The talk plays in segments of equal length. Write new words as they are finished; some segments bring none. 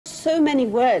so many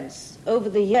words over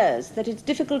the years that it's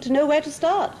difficult to know where to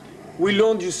start. We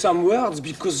loaned you some words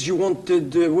because you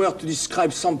wanted the word to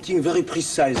describe something very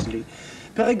precisely.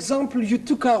 For example, you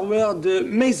took our word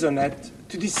maisonette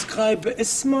to describe a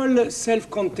small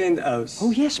self-contained house.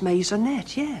 Oh, yes,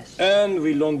 maisonette, yes. And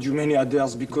we loaned you many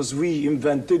others because we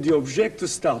invented the object to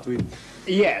start with.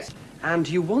 Yes. And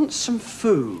you want some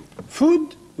food?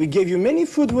 Food? We gave you many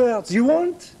food words. You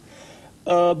want?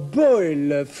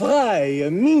 Boil, fry,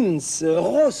 mince,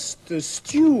 roast,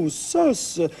 stew,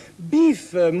 sauce,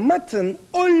 beef, mutton,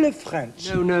 all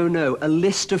French. No. A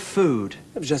list of food.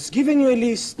 I've just given you a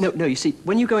list. No, you see,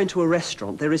 when you go into a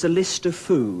restaurant, there is a list of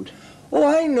food. Oh,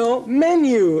 I know.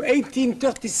 Menu,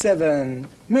 1837.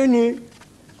 Menu.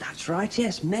 That's right,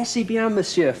 yes. Merci bien,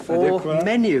 monsieur, for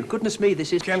menu. Goodness me, this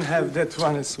is... You can have that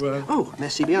one as well. Oh,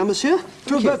 merci bien, monsieur.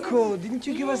 Tobacco. Didn't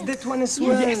you give us that one as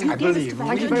well? Yes, I believe.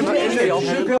 Thank you very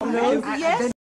much. Yes.